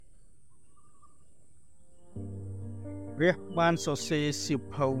ព្រះបានសរសេរសៀវ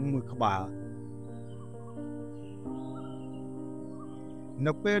ភៅមួយក្បាល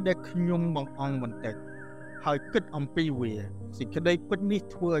នៅពេលដែលខ្ញុំបង្អង់បន្តិចហើយគិតអំពីវាសេចក្តីពិតនេះ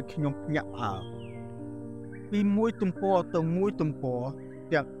ធ្វើឲ្យខ្ញុំភ្ញាក់ផ្អើលពីមួយទំព័រទៅមួយទំព័រ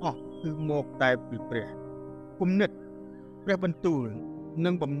ទាំងអស់គឺមកតែពីព្រះគំនិតព្រះបន្ទូលនិ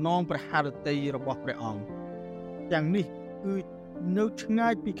ងបំណងព្រះハរតីរបស់ព្រះអង្គទាំងនេះគឺនៅឆ្ងា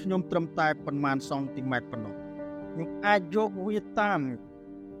យពីខ្ញុំត្រឹមតែប៉ុន្មានសង់ទីម៉ែត្រប៉ុណ្ណោះខ្ញុំអាចយកវាតាម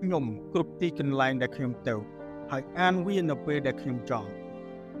ខ្ញុំគ្រប់ទីកន្លែងដែលខ្ញុំទៅហើយអានវានៅពេលដែលខ្ញុំចង់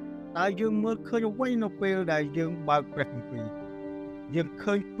តើយើងមើលឃើញអ្វីនៅពេលដែលយើងបើកព្រះគម្ពីរយើង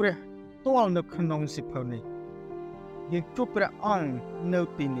ឃើញព្រះផ្ទាល់នៅក្នុងសៀវភៅនេះយើងជួបព្រះអង្គនៅ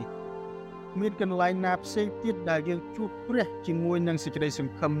ទីនេះមានកន្លែងណាផ្សេងទៀតដែលយើងជួបព្រះជាមួយនឹងសេចក្តីស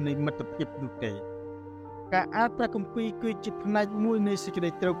ង្ឃឹមនៃមិត្តភាពនោះទេការអានព្រះគម្ពីរគឺជាផ្នែកមួយនៃសេចក្តី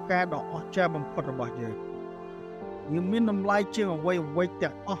ត្រូវការដ៏អស្ចារ្យបំផុតរបស់យើងមានតម្លៃជាងអ្វី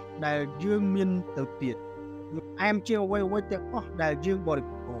ទាំងអស់ដែលយើងមានទៅទៀតវាផ្អែមជាងអ្វីទាំងអស់ដែលយើងបរិ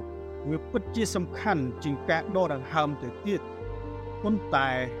ភោគវាពិតជាសំខាន់ជាងការដកដង្ហើមទៅទៀតប៉ុន្តែ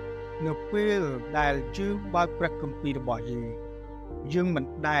នៅពេលដែលយើងបើកព្រះគម្ពីររបស់យើងមិន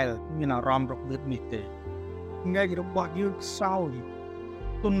ដែលមានអារម្មណ៍របៀបនេះទេងែករបស់យើងខ្សោយ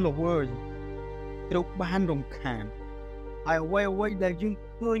ទន់ល្វើយត្រូវបានរំខានហើយអ្វីដែលយើង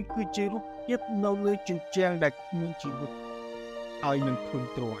ឃើញគឺជារូបភាពនៅលើជញ្ជាំងដែលគ្មានជីវិតហើយនឹងធុញ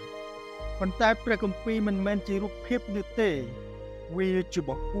ទ្រាន់ប៉ុន្តែព្រះគម្ពីរមិនមែនជារូបភាពនោះទេវាជា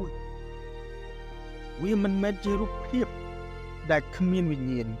បពុតវាមិនមែនជារូបភាពដែលគ្មានវិញ្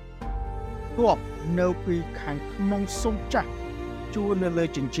ញាណគប់នៅពីខាងក្នុងសុំចាស់ជួរនៅលើ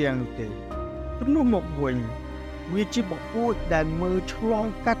ជញ្ជាំងនោះទេជំនួសមកវិញវាជាបពុតដែលមើលឆ្លង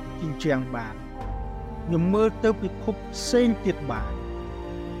កាត់ជញ្ជាំងបានខ្ញុំមើលទៅពិភពផ្សេងទៀតបាន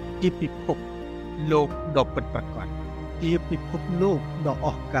ជាពិភពលោកដ៏ពិតប្រាកដជាពិភពលោកដ៏អ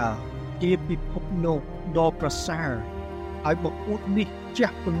ស្ចារ្យជាពិភពលោកដ៏ប្រសើរហើយបពុតនេះចា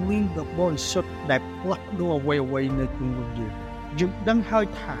ស់ពន្លឺដ៏បរិសុទ្ធដែលផ្លាស់ប្ដូរអ្វីនៅជុំវិញយើងដឹងហើយ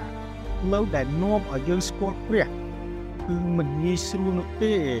ថាផ្លូវដែលនាំឲ្យយើងស្គាល់ព្រះគឺមិនងាយស្រួលនោះ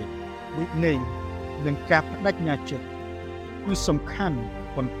ទេដូចនេះនឹងការបដិញ្ញាចិត្តគឺសំខាន់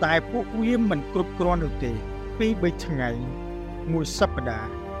ប៉ុន្តែពួកវាមិនគ្រប់គ្រាន់នោះទេ2-3ថ្ងៃមួយសប្តា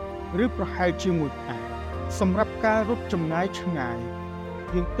ហ៍ឬប្រហែលជាមួយខែសម្រាប់ការរត់ចម្ងាយឆ្ងាយ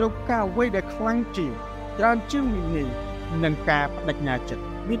យើងត្រូវការអ្វីដែលខ្លាំងជាងច្រើនជាងវិន័យនិងការបដិញ្ញាចិត្ត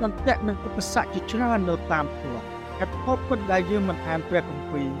មានអន្តៈនិងឧបសគ្គជាច្រើននៅតាមផ្លូវហេតុផលពិតដែលយើងមិនអានព្រះគម្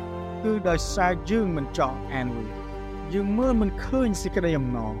ពីរគឺដោយសារយើងមិនចង់អានវាយើងមើលមិនឃើញសេចក្តីអំ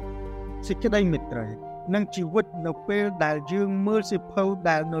ណរសេចក្តីមេត្រីនិងជីវិតនៅពេលដែលយើងមើលសៀវភៅ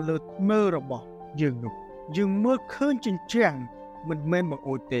ដែលនៅលើថ្មើររបស់យើងនោះយើងមើលឃើញជញ្ជាំងមិនមែនបង្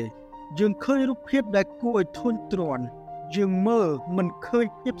អួចទេយើងឃើញរូបភាពដែលគួរឲ្យធុញទ្រាន់យើងមើលមិនឃើញ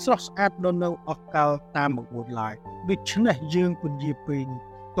ភាពស្រស់ស្អាតដ៏នៅអកលតាមបង្អួចឡើយដូច្នេះយើងពន្យាពេញ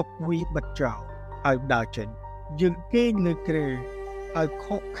ទុកវាបិទចោលហើយដើរចេញយើងគេងលើគ្រែហើយខ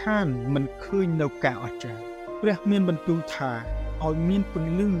កខានមិនឃើញនៅការអស្ចារ្យព្រះមានបន្ទូលថាឲ្យមានព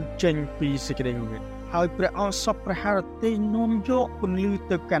ន្លឺចេញពីសេចក្តីងងឹតហើយព្រះអង្គសពព្រះハរតីនាំយកពន្លឺ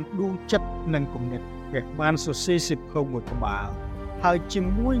ទៅកាន់ដួងចិត្តនិងគំនិតព្រះបានសរសេរសៀវភៅមួយក្បាលហើយជា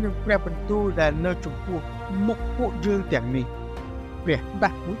មួយនឹងព្រះបន្ទូលដែលនៅចំពោះមុខពួកយើងទាំងនេះព្រះដា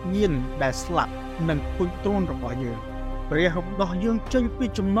ស់វិញ្ញាណដែលស្លាប់និងធុញទ្រាន់របស់យើងព្រះរំដោះយើងចេញពី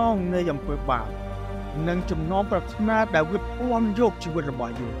ចំណងនៃអំពើបាបនិងចំណងប្រាថ្នាដែលវាពាន់យកជីវិតរប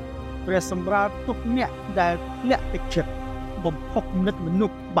ស់យើងព្រះសម្រាលទុកអ្នកដែលធ្លាក់ទឹកចិត្តបំផុសនិតមនុ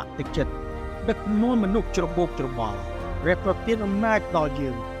ស្សបាក់ទឹកចិត្តដឹកនាំមនុស្សច្របូកច្របល់ព្រះប្រទានអំណាចដល់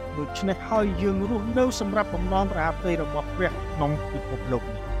យើងដូច្នេះហើយយើងរស់នៅសម្រាប់បំណងព្រះハរតីរបស់ព្រះក្នុងពិភពលោក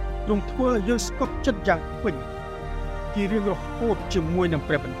នេះទ្រង់ធ្វើឲ្យយើងស្កប់ចិត្តយ៉ាងពេញជារៀងរហូតជាមួយនឹង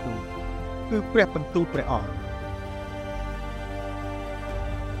ព្រះបន្ទូលគឺព្រះបន្ទូលព្រះអង្គ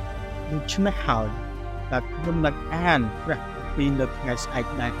ដូច្នេះហើយតើខ្ញុំនឹងអានព្រះពីនៅថ្ងៃស្អែក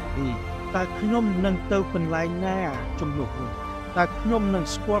ដែរទេតើខ្ញុំនឹងទៅកន្លែងណាជំនួសនោះតើខ្ញុំនឹង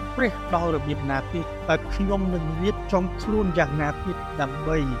ស្គាល់ព្រះដោយរបៀបណាទៀតតើខ្ញុំនឹងរៀបចំខ្លួនយ៉ាងណាទៀតដើម្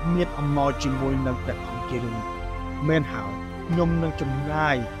បីមានអំណរជាមួយនឹងព្រះអង្គជារឿងមែនហើយខ្ញុំនឹងចំណា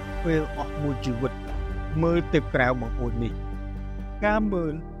យពេលអស់មួយជីវិតមើលទៅក្រៅបង្អួចនេះកា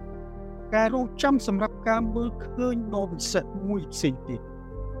ររងចាំសម្រាប់ការមើលឃើញដ៏ពិសេសមួយផ្សេងទៀត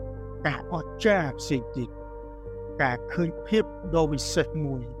ការអស្ចារ្យផ្សេងទៀតការឃើញភាពដ៏វិសេស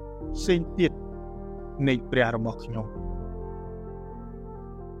មួយផ្សេងទៀតនៃព្រះរបស់ខ្ញុំ